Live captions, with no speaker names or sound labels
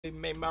They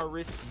made my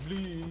wrist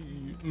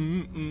bleed.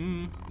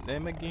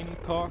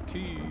 Lamborghini car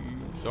keys.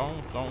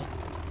 Zone.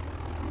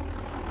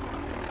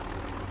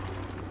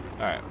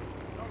 Alright.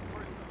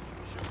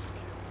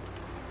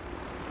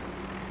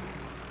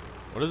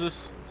 What is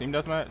this? Team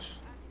deathmatch?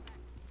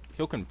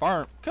 Kill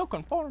confirm. Kill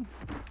confirm.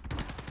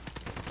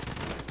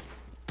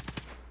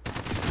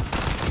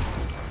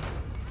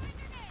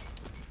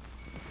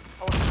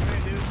 Oh, what's your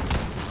name, dude?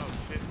 Oh,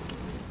 shit.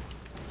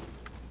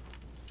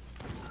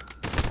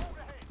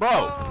 Bro!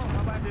 Oh,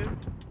 my bad, dude.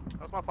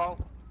 That's my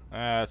fault.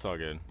 That's all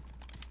good.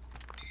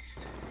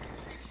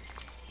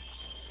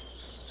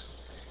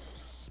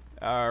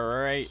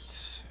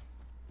 Alright.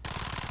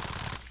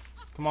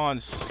 Come on,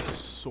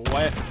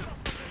 sweat.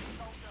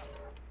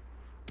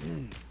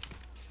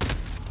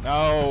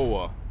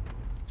 No.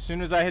 As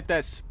soon as I hit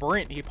that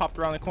sprint, he popped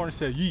around the corner and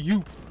said,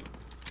 you.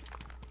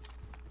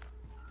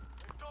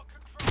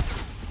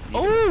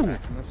 Oh!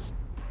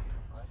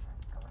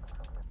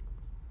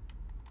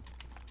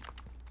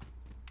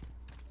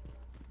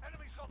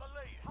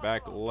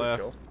 Back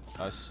left.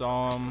 I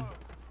saw him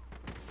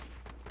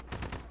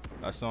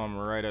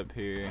right up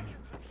here.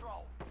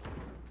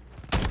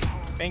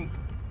 Bang.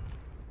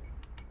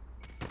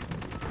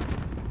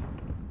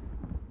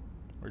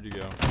 Where'd you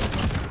go?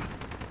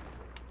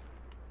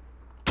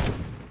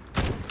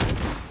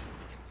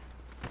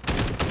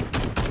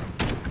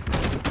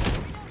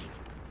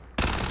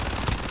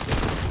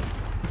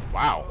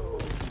 Wow.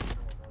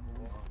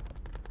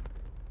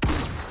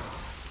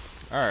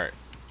 Alright.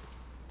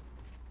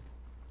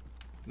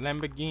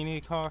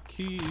 Lamborghini car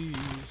keys.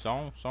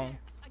 Song.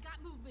 I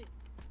got movement.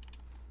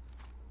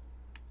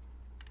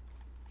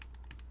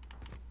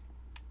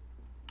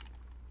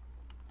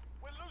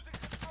 We're losing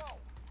control.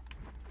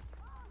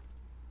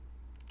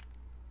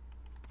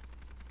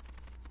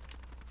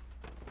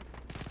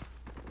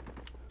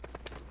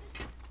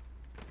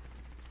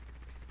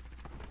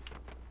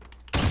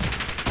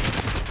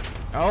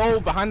 Oh,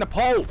 behind the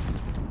pole.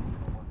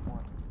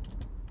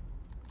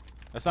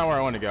 That's not where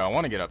I want to go. I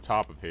want to get up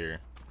top of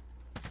here.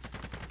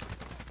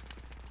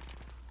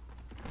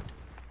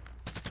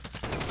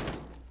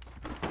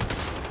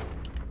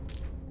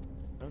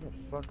 Where the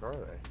fuck are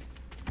they?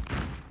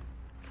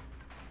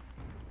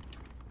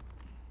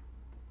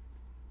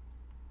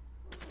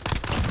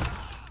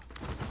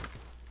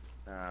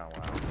 Oh wow.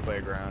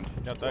 Playground.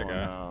 Got that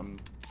guy.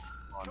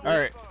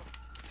 Alright.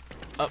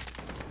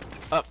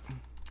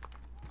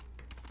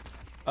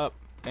 Up,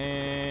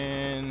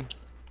 and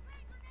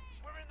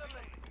We're in the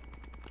lead.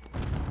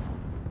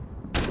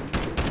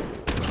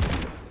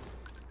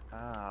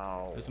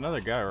 Ow. there's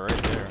another guy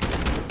right there.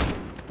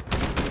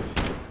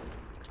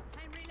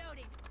 I'm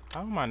reloading.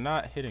 How am I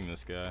not hitting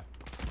this guy?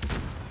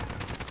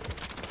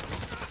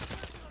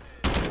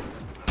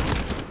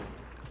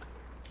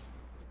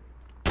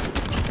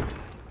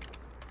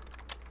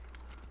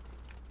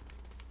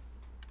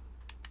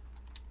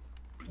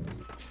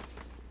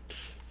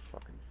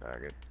 Fucking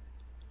faggot.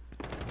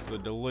 It's a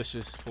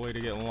delicious way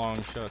to get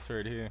long shots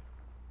right here.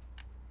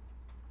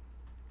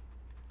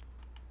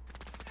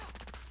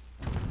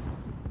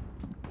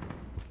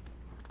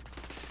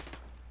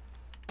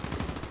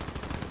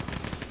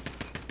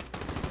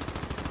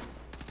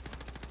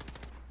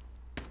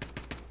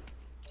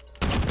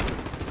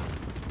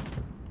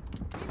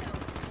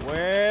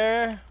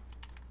 Where?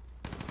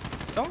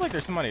 Sounds like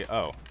there's somebody.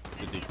 Oh,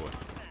 it's a decoy.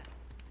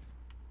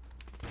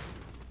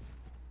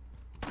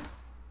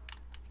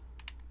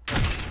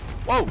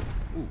 Whoa!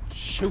 Ooh,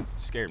 shoot!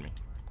 Scared me.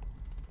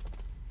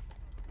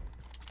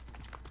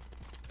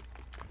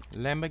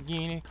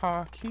 Lamborghini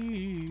car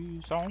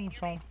keys. Song.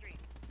 Friendly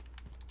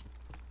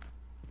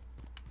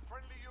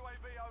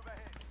UAV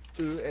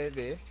overhead.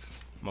 UAV. I'm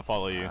gonna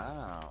follow you.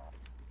 Wow.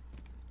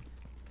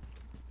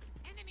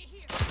 Enemy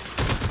here.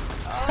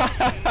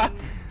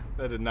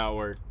 That did not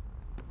work.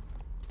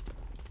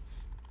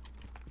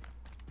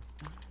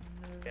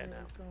 Yeah,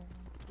 now.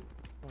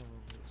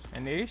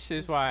 And this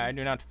is why I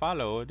do not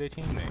follow the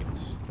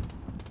teammates.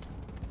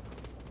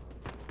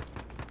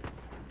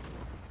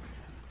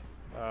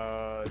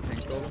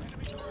 Tinkle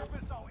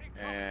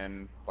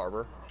and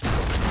Barber.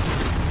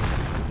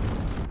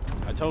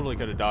 I totally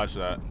could have dodged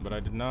that, but I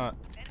did not.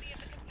 Enemy at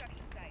the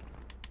construction site.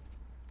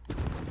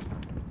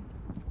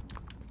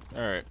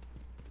 Alright.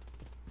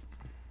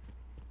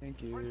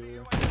 Thank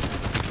you.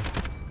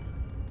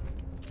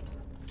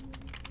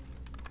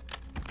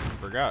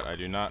 Forgot I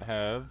do not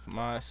have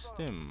my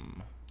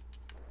stim.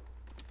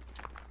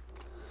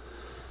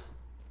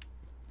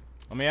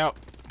 Let me out.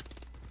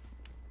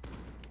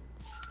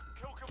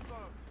 Kill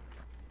confirmed.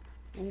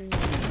 Ooh,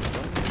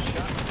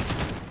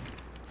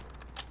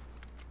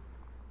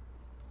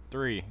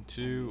 3,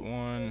 2,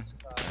 1.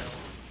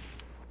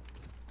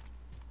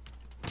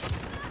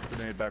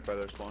 Grenade back by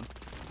their spawn.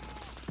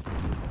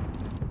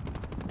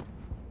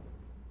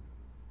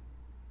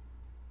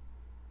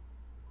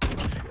 Good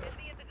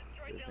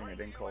thing I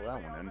didn't call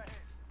that one in.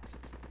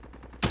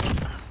 Be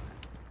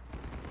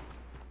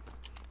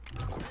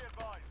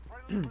advised.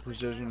 Friendly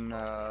Precision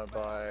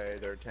by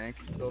their tank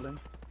building.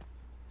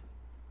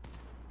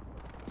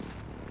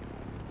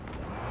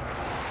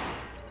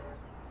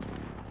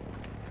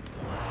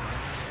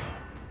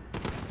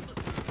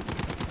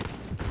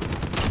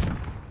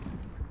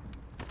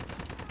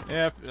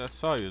 Yeah, I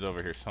saw he was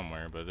over here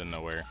somewhere, but I didn't know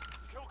where.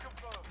 Kill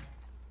confirmed.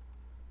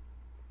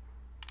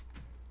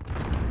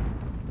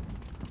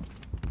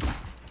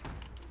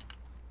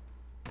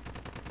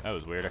 That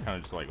was weird. I kind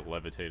of just like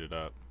levitated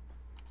up.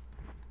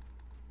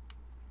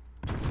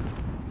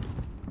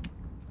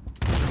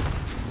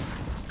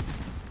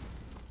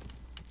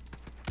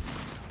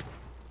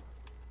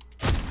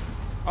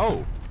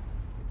 Oh,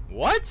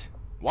 what?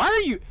 Why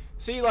are you?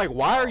 See, like,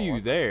 why are you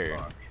there?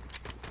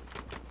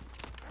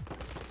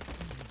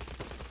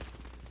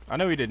 I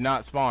know he did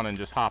not spawn and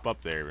just hop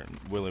up there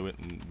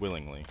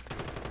willingly.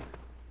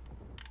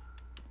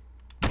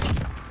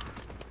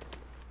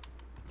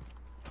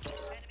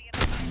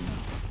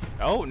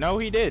 Oh, no,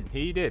 he did.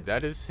 He did.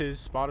 That is his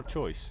spot of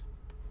choice.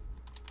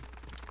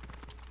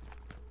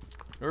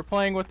 We're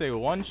playing with a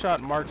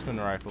one-shot marksman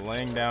rifle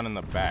laying down in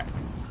the back.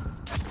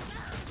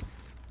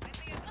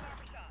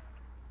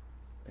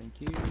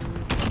 Thank you.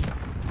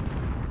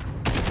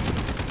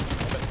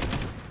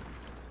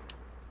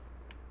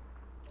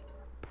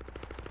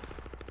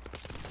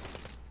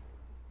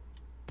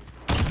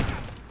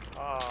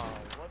 Oh,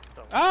 what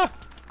the? Ah!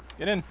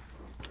 Get in.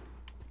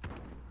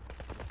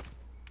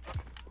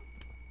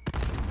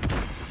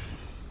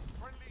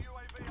 Friendly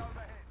UAV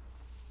overhead.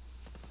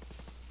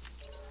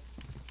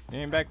 He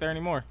ain't back there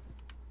anymore.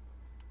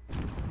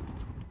 Enemy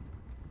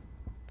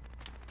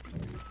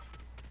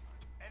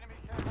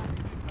care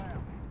package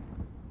inbound.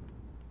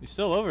 He's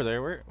still over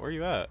there. Where are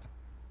you at?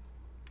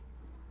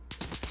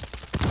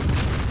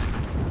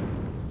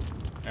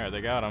 Alright,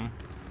 they got him.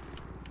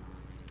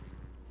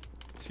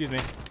 Excuse me.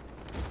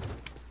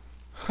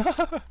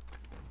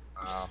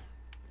 Wow.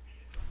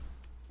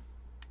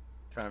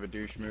 Kind of a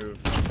douche move.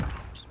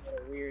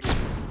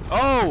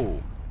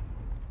 Oh!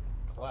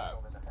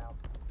 Clap.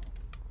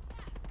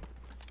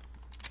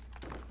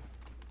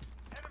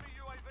 Enemy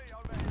UAV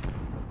overhead.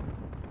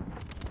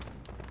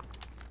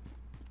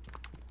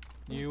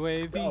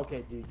 UAV.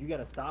 Okay, dude, you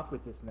gotta stop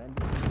with this, man.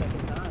 This is the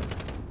second time.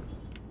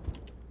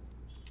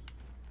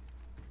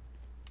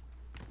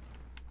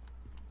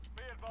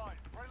 Be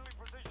advised, friendly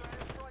precision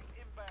airstrike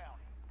inbound.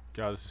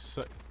 God, this is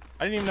so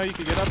I didn't even know you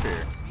could get up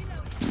here.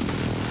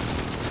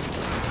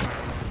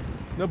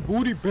 The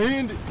booty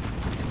bandit.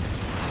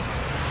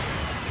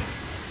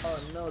 Oh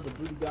no, the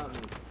booty got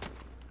me.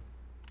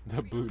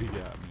 The booty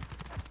got me.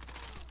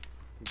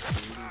 The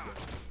booty got me.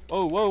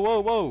 Oh, whoa, whoa,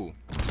 whoa.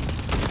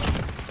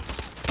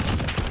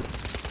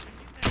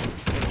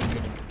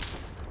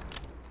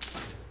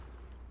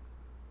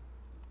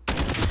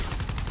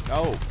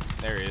 Oh,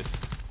 there he is.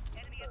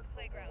 Enemy at the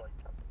playground.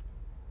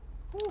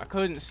 I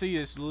couldn't see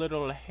his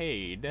little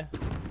head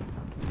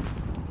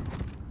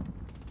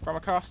from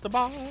across the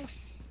bar.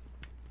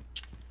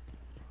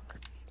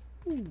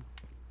 Ooh.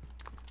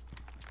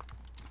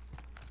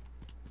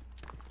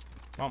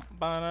 Bump,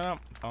 ba-da-dum,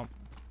 bump.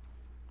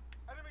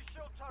 Enemy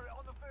shield turret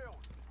on the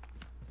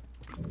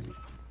field.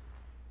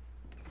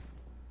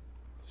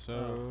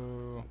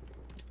 So.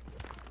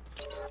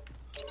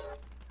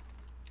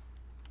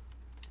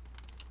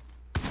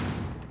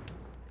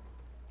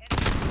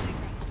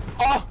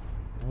 Oh!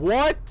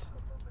 What?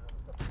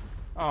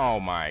 Oh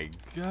my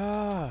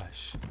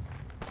gosh.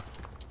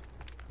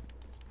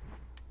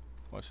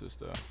 Watch this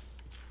though.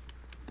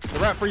 The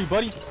rat for you,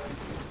 buddy.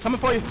 Coming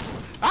for you.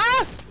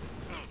 Ah!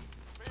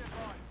 Be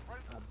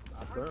advised,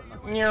 I burnt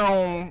myself.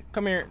 Meow.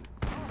 Come here.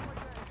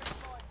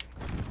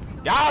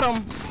 Got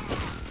him.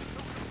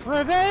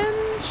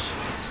 Revenge.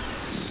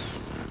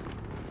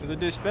 Is a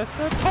dish best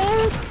served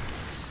cold?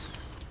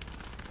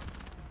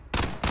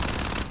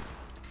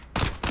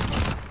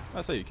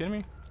 I say, you kidding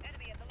me?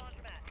 Enemy at the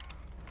laundromat.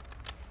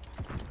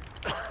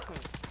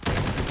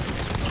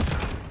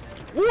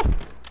 Woo!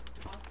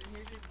 Austin,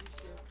 here's your dish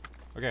shield.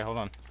 Okay, hold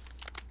on.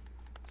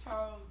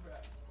 Charles, bro.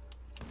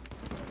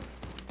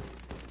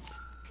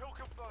 Kill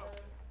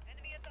confirmed.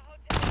 Enemy at the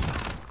hotel.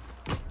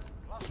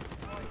 Cluster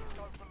strike,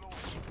 go for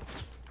launch.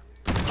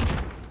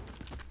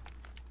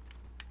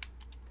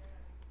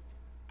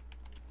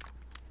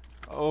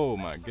 Oh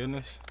my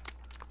goodness.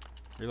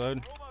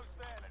 Reload. We're almost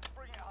there, let's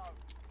bring it home.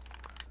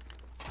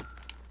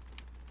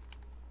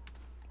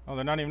 Oh,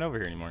 they're not even over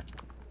here anymore.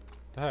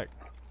 What the heck?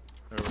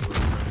 Over to the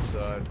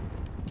side.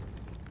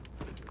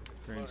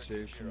 Train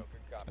station.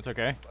 That's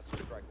okay.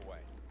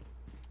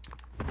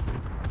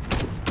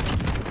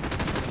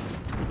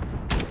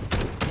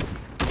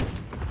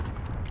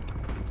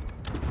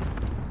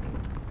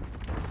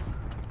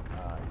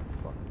 Ah, you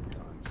fucking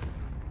cunt.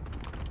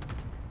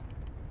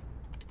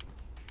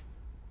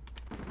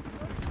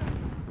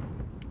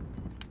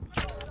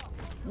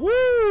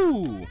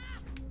 Woo!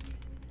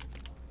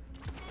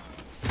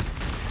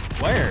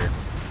 Where?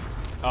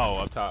 Oh,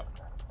 up top.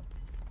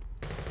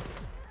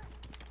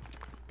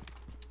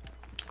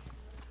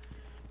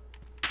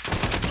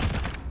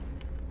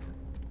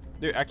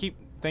 Dude, I keep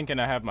thinking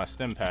I have my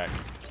stim pack,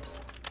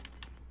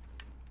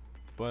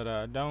 but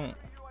I don't.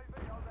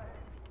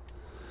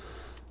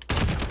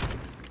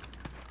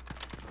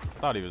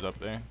 Thought he was up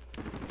there.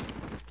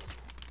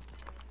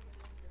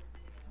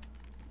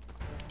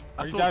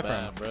 Where'd you die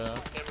from? Bro.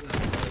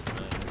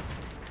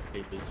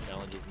 hate these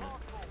challenges, man.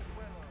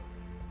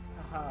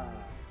 Haha.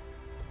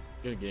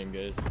 Good game,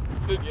 guys.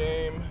 Good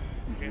game.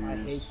 I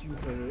hate you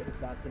for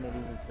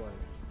assassinating me twice.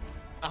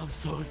 I'm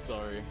so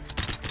sorry.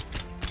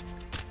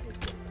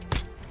 It's okay.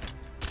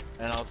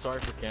 And I'm sorry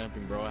for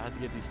camping, bro. I had to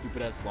get these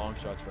stupid ass long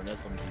shots for an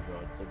SMG, bro.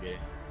 It's so gay.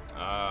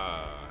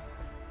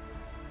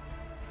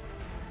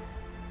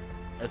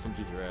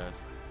 SMGs are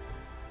ass.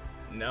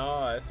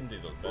 No,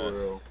 SMGs are For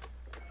best. real.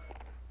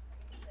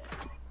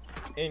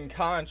 In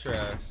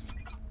contrast,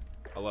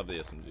 I love the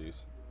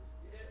SMGs.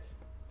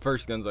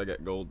 First guns I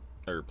got gold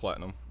or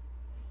platinum.